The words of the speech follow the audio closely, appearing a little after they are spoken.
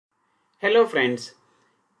Hello friends,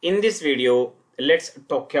 in this video let's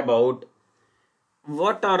talk about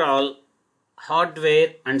what are all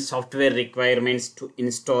hardware and software requirements to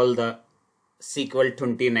install the SQL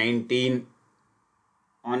 2019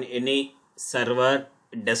 on any server,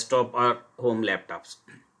 desktop or home laptops.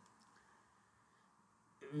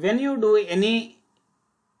 When you do any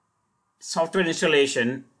software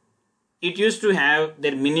installation, it used to have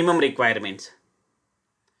their minimum requirements.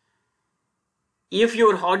 If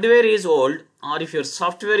your hardware is old or if your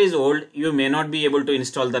software is old, you may not be able to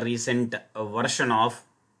install the recent version of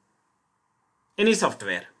any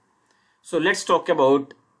software. So let's talk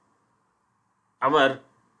about our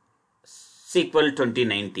SQL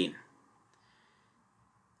 2019.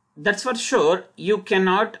 That's for sure, you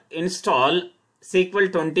cannot install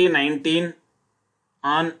SQL 2019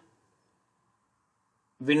 on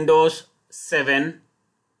Windows 7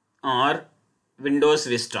 or Windows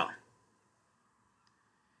Vista.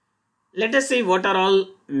 Let us see what are all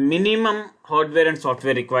minimum hardware and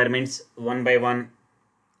software requirements one by one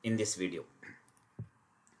in this video.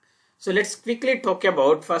 So let's quickly talk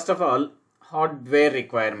about, first of all, hardware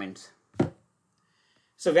requirements.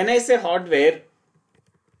 So when I say hardware,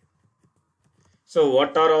 so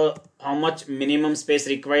what are all, how much minimum space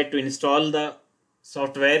required to install the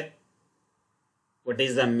software? What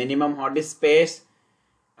is the minimum hard disk space?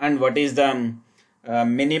 And what is the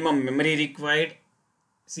minimum memory required?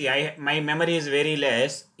 See, my memory is very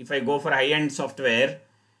less. If I go for high-end software,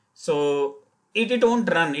 so it won't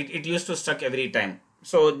run. It used to stuck every time.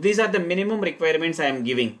 So these are the minimum requirements I am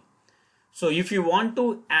giving. So if you want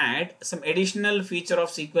to add some additional feature of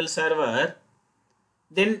SQL Server,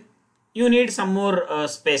 then you need some more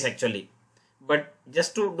space actually. But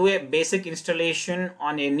just to do a basic installation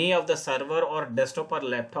on any of the server or desktop or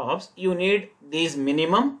laptops, you need these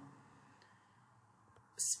minimum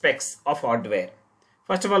specs of hardware.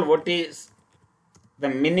 First of all, what is the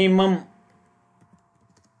minimum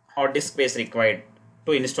hard disk space required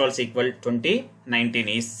to install SQL 2019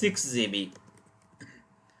 is 6 GB.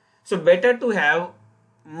 So better to have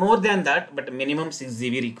more than that, but minimum 6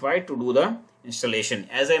 GB required to do the installation.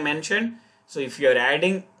 As I mentioned, so if you are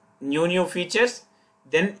adding new features,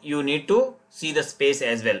 then you need to see the space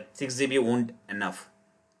as well. 6 GB won't enough.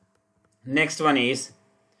 Next one is,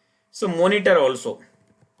 so monitor also.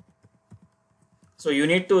 So you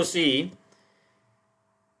need to see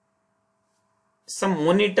some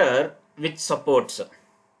monitor which supports.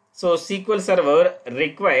 So SQL Server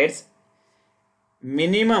requires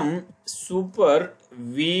minimum super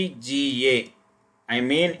VGA, I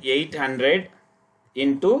mean 800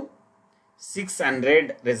 into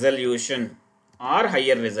 600 resolution or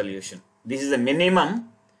higher resolution. This is the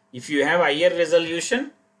minimum. If you have higher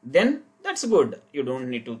resolution, then that's good. You don't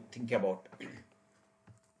need to think about it.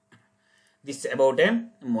 This is about a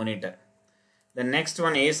monitor. The next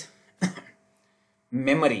one is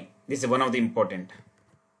memory. This is one of the important.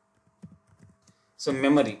 So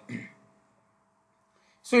memory.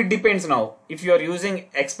 So it depends now. If you are using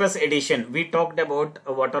Express Edition, we talked about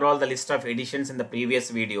what are all the list of editions in the previous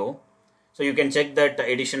video. So you can check that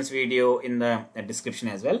editions video in the description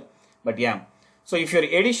as well. But yeah, so if your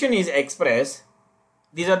edition is Express,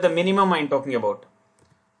 these are the minimum I'm talking about.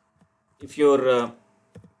 If your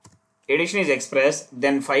edition is Express,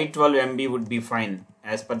 then 512 MB would be fine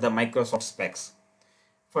as per the Microsoft specs.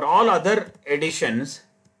 For all other editions,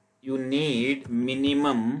 you need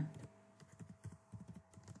minimum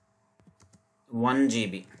 1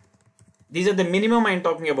 GB. These are the minimum I'm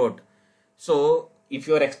talking about. So if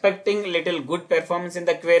you are expecting little good performance in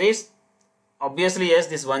the queries, obviously yes,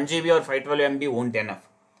 this 1 GB or 512 MB won't enough.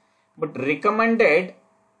 But recommended,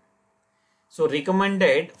 so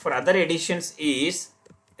recommended for other editions is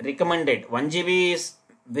recommended 1 GB is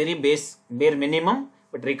very bare minimum,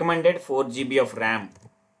 but recommended 4 GB of RAM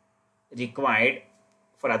required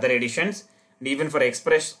for other editions, and even for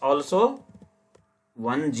Express also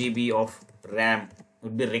 1 GB of RAM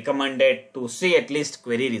would be recommended to see at least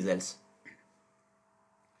query results.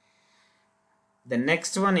 The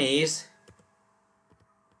next one is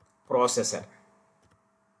processor.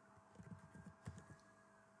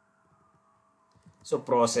 So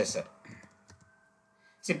processor.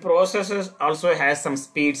 See, processors also has some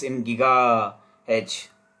speeds in gigahertz.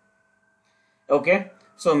 Okay,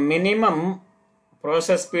 so minimum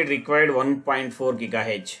process speed required 1.4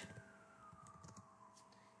 gigahertz.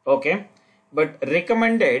 Okay, but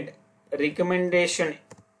recommendation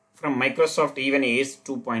from Microsoft even is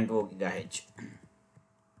 2.0 gigahertz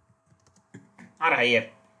or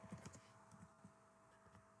higher.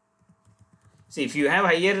 See, if you have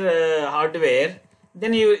higher hardware,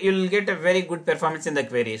 then you will get a very good performance in the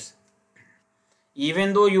queries.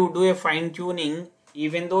 Even though you do a fine tuning,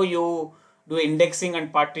 even though you do indexing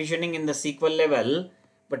and partitioning in the SQL level,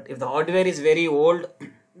 but if the hardware is very old,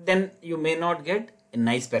 then you may not get a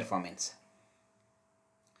nice performance.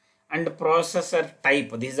 And processor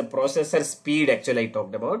type, this is the processor speed actually I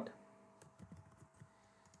talked about.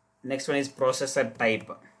 Next one is processor type.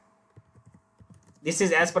 This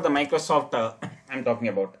is as per the Microsoft I'm talking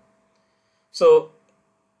about. So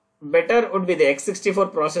better would be the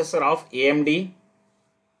x64 processor of AMD.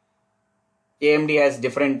 AMD has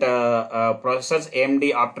different processors,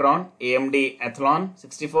 AMD Opteron, AMD Athlon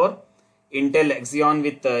 64, Intel Xeon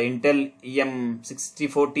with Intel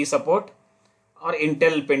EM64T support, or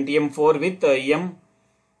Intel Pentium 4 with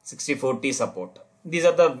EM64T support. These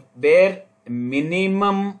are the bare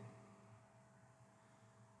minimum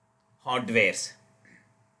hardwares.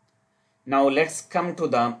 Now let's come to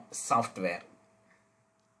the software.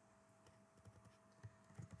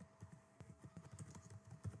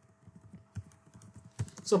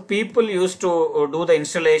 So people used to do the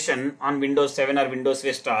installation on Windows 7 or Windows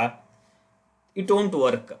Vista. It won't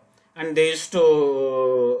work, and they used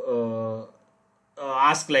to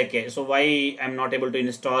ask like, so why I'm not able to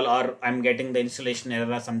install, or I'm getting the installation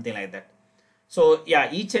error or something like that. So yeah,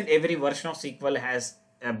 each and every version of SQL has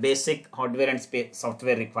a basic hardware and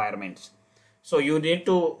software requirements. So you need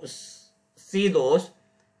to see those.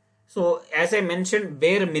 So as I mentioned,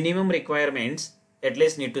 bare minimum requirements at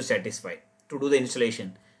least need to satisfy to do the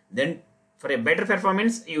installation. Then for a better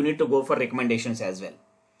performance, you need to go for recommendations as well.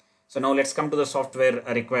 So now let's come to the software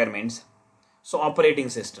requirements. So operating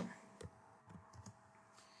system.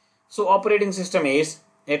 So operating system is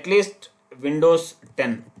at least Windows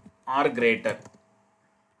 10 or greater,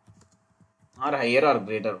 or higher or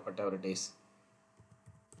greater, whatever it is.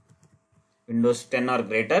 Windows 10 or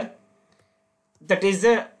greater. That is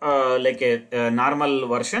a like a normal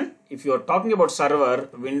version. If you are talking about server,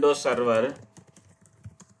 Windows Server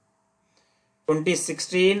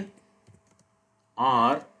 2016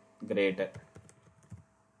 or greater.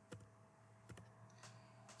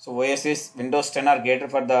 So OS is Windows 10 or greater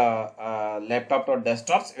for the laptop or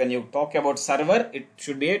desktops. When you talk about server, it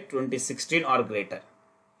should be a 2016 or greater.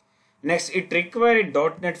 Next, it requires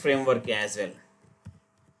a .NET framework as well.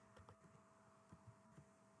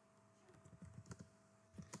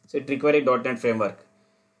 So it requires a .NET framework.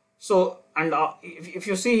 So, and if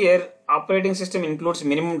you see here, operating system includes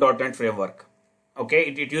minimum .NET framework. Okay,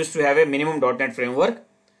 it used to have a minimum .NET framework.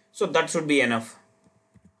 So that should be enough.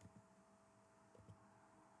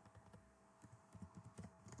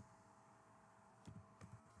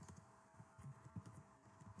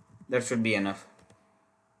 That should be enough.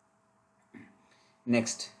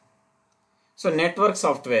 Next. So network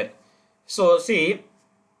software. So see,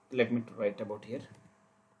 let me write about here.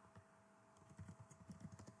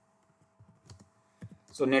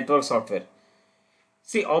 So network software.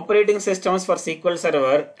 See, operating systems for SQL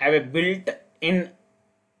Server have a built-in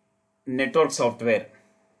network software.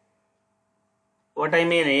 What I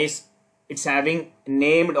mean is, it's having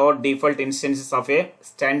named or default instances of a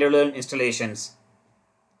standalone installations.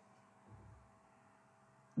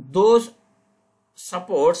 Those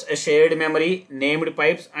supports a shared memory, named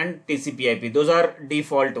pipes, and TCP/IP. Those are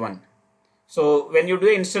default one. So when you do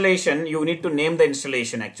installation, you need to name the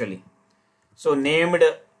installation actually. So named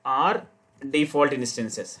are default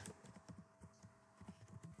instances.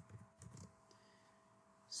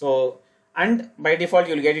 So, and by default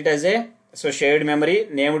you'll get it as a shared memory,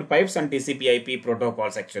 named pipes, and TCP/IP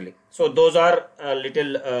protocols actually. So those are a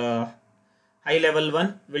little high level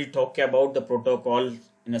one. We'll talk about the protocol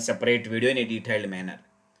in a separate video in a detailed manner.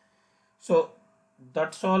 So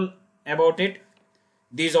that's all about it.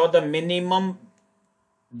 These are the minimum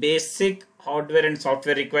basic hardware and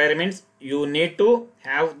software requirements. You need to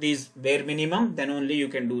have these bare minimum, then only you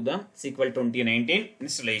can do the SQL 2019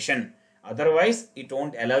 installation. Otherwise, it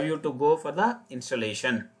won't allow you to go for the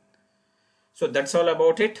installation. So that's all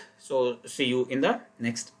about it. So see you in the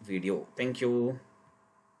next video. Thank you.